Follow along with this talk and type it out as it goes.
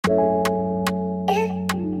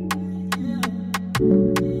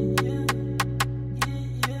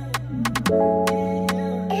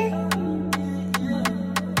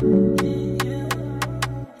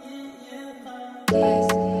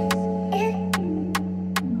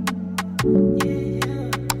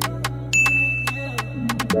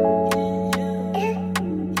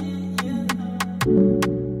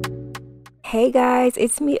Hey guys,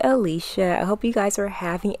 it's me Alicia. I hope you guys are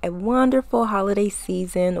having a wonderful holiday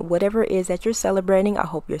season. Whatever it is that you're celebrating, I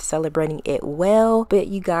hope you're celebrating it well. But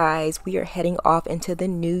you guys, we are heading off into the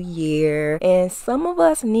new year and some of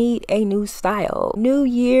us need a new style. New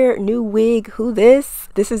year, new wig. Who this?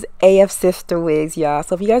 This is Afsisterwigs, y'all.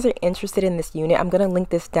 So if you guys are interested in this unit, I'm going to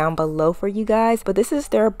link this down below for you guys. But this is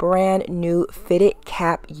their brand new fitted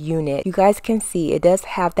cap unit. You guys can see it does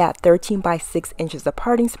have that 13 by 6 inches of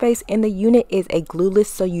parting space, and the unit is a glueless,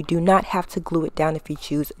 so you do not have to glue it down if you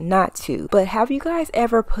choose not to. But have you guys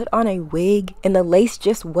ever put on a wig and the lace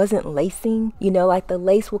just wasn't lacing? You know, like the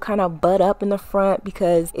lace will kind of butt up in the front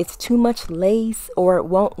because it's too much lace, or it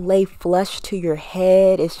won't lay flush to your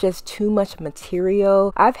head. It's just too much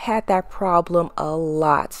material. I've had that problem a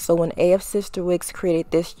lot. So when Afsisterwigs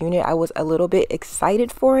created this unit, I was a little bit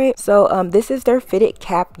excited for it. So this is their fitted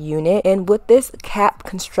cap unit, and what this cap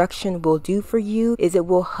construction will do for you is it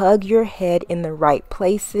will hug your head in the right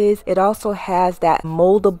places. It also has that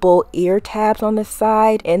moldable ear tabs on the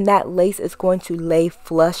side, and that lace is going to lay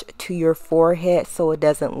flush to your forehead so it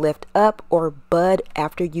doesn't lift up or bud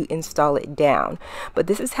after you install it down. But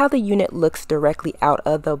this is how the unit looks directly out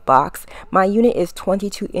of the box. My unit is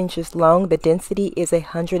 22 inches long. The density is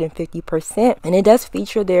 150%, and it does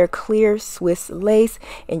feature their clear Swiss lace,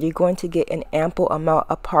 and you're going to get an ample amount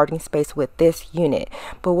of parting space with this unit.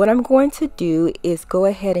 But what I'm going to do is go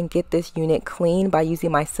ahead and get this unit clean by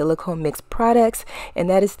using my silicone mix products, and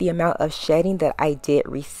that is the amount of shedding that I did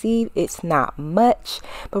receive. It's not much,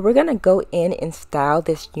 but we're gonna go in and style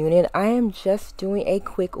this unit. I am just doing a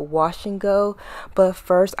quick wash and go, but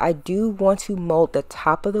first I do want to mold the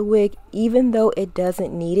top of the wig, even though it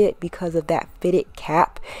doesn't need it because of that fitted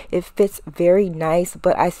cap. It fits very nice,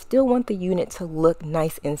 but I still want the unit to look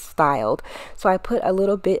nice and styled. So I put a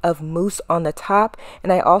little bit of mousse on the top,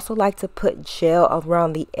 and I also like to put gel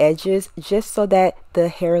around the edges just so that the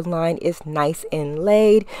hairline is nice and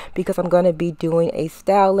laid, because I'm going to be doing a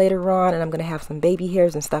style later on and I'm going to have some baby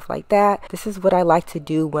hairs and stuff like that. This is what I like to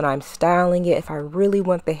do when I'm styling it if I really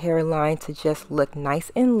want the hairline to just look nice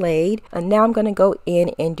and laid. And now I'm going to go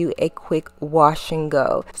in and do a quick wash and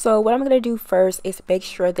go. So what I'm going to do first is make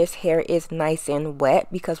sure this hair is nice and wet,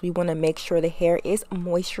 because we want to make sure the hair is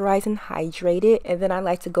moisturized and hydrated. And then I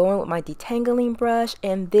like to go in with my detangling brush,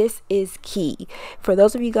 and this is key for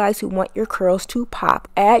those of you guys who want your curls to pop.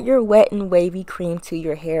 Add your wet and wavy cream to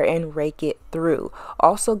your hair and rake it through.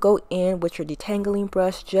 Also go in with your detangling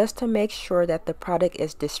brush just to make sure that the product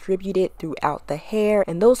is distributed throughout the hair,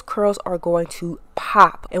 and those curls are going to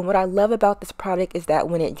pop. And what I love about this product is that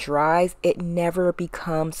when it dries, it never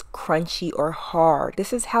becomes crunchy or hard.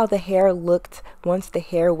 This is how the hair looked once the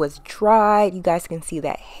hair was dried. You guys can see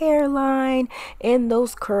that hairline, and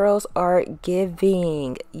those curls are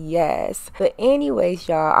giving. Yes. But anyways,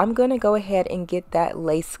 y'all, I'm gonna go ahead and get that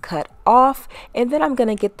lace cut off, and then I'm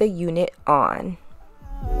gonna get the unit on.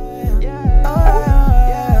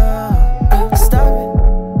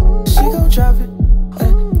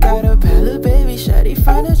 Shawty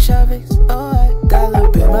find a traffic. Oh, I got a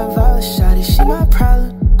little bit my violence. Shawty, she my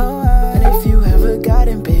problem. Oh, and if you ever got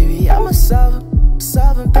him, baby, I'ma solve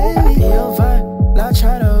him, baby. Your vibe, not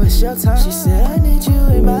trying to waste your time. She said, I need you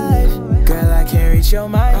in my life. Girl, I can't reach your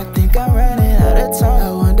mind. I think I'm running out of time.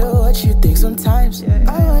 I wonder what you think sometimes.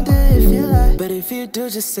 I wonder if you lie. But if you do,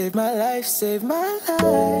 just save my life, save my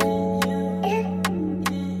life.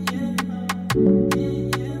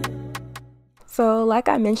 So like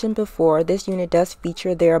I mentioned before, this unit does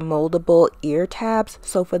feature their moldable ear tabs.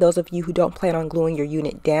 So for those of you who don't plan on gluing your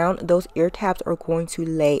unit down, those ear tabs are going to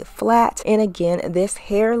lay flat. And again, this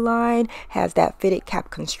hairline has that fitted cap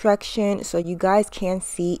construction, so you guys can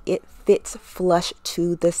see it fits flush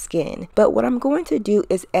to the skin. But what I'm going to do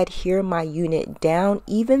is adhere my unit down,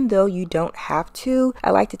 even though you don't have to. I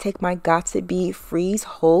like to take my Got2b freeze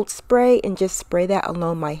hold spray and just spray that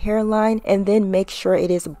along my hairline, and then make sure it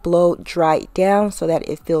is blow dried down so that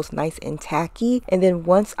it feels nice and tacky. And then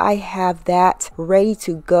once I have that ready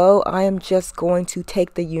to go, I am just going to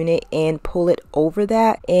take the unit and pull it over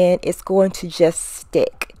that, and it's going to just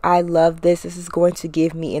stick. I love this. This is going to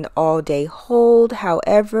give me an all-day hold.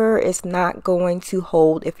 However, it's not going to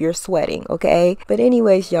hold if you're sweating, okay? But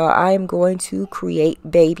anyways, y'all, I am going to create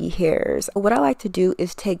baby hairs. What I like to do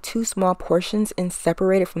is take 2 small portions and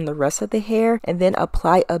separate it from the rest of the hair, and then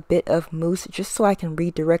apply a bit of mousse just so I can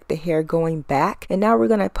redirect the hair going back. And now we're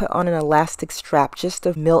going to put on an elastic strap just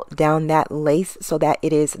to melt down that lace so that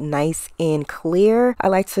it is nice and clear. I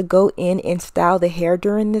like to go in and style the hair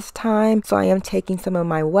during this time, so I am taking some of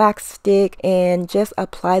my wax stick and just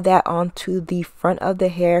apply that onto the front of the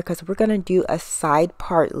hair, because we're going to do a side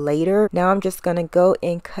part later. Now I'm just going to go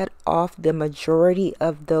and cut off the majority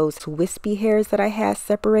of those wispy hairs that I had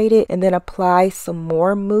separated, and then apply some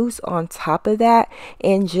more mousse on top of that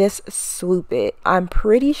and just swoop it. I'm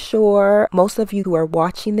pretty sure most of you who are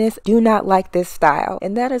watching this do not like this style,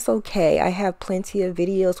 and that is okay. I have plenty of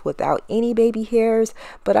videos without any baby hairs,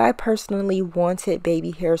 but I personally wanted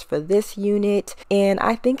baby hairs for this unit, and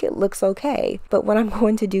I think it looks okay. But what I'm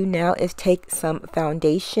going to do now is take some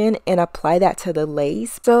foundation and apply that to the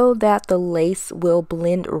lace so that the lace will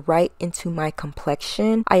blend right into my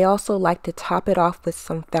complexion. I also like to top it off with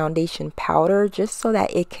some foundation powder just so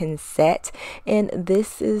that it can set, and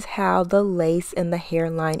this is how the lace and the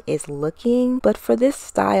hairline is looking. But for this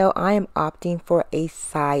style, I am opting for a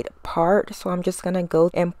side part, so I'm just gonna go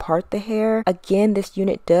and part the hair. Again, this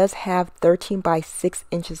unit does have 13 by 6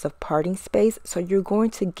 inches of parting space, so you're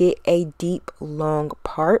going to get a deep long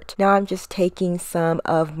part. Now I'm just taking some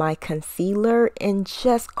of my concealer and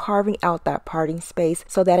just carving out that parting space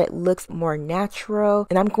so that it looks more natural,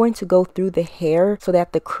 and I'm going to go through the hair so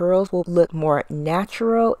that the curls will look more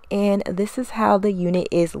natural. And this is how the unit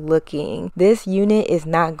is looking. This unit is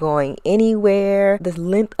not going anywhere. The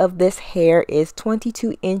length of this hair is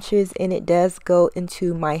 22 inches and it does go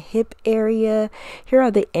into my hip area. Here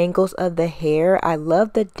are the angles of the hair. I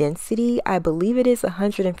love the density. I believe it is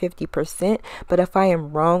 150%, but if I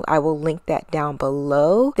am wrong, I will link that down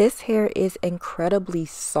below. This hair is incredibly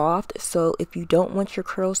soft, so if you don't want your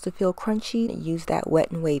curls to feel crunchy, use that Wet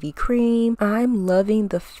n Wavy cream. I'm loving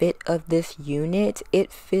the fit of this unit.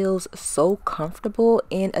 It feels so comfortable,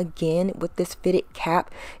 and again, with this fitted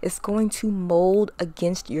cap, it's going to mold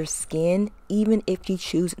against your skin even if you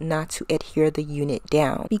choose not to adhere the unit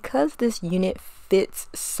down. Because this unit fits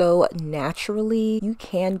so naturally, you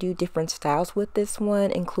can do different styles with this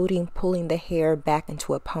one, including pulling the hair back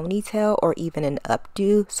into a ponytail or even an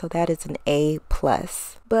updo, so that is an A+.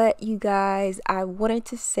 But you guys, I wanted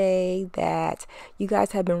to say that you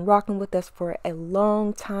guys have been rocking with us for a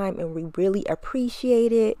long time and we really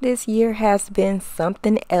appreciate it. This year has been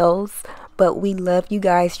something else, but we love you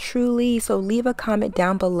guys truly. So leave a comment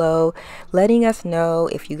down below letting us know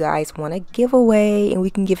if you guys want a giveaway and we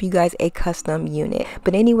can give you guys a custom unit.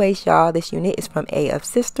 But anyways, y'all, this unit is from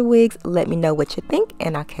Afsisterwigs. Let me know what you think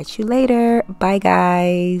and I'll catch you later. Bye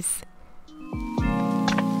guys.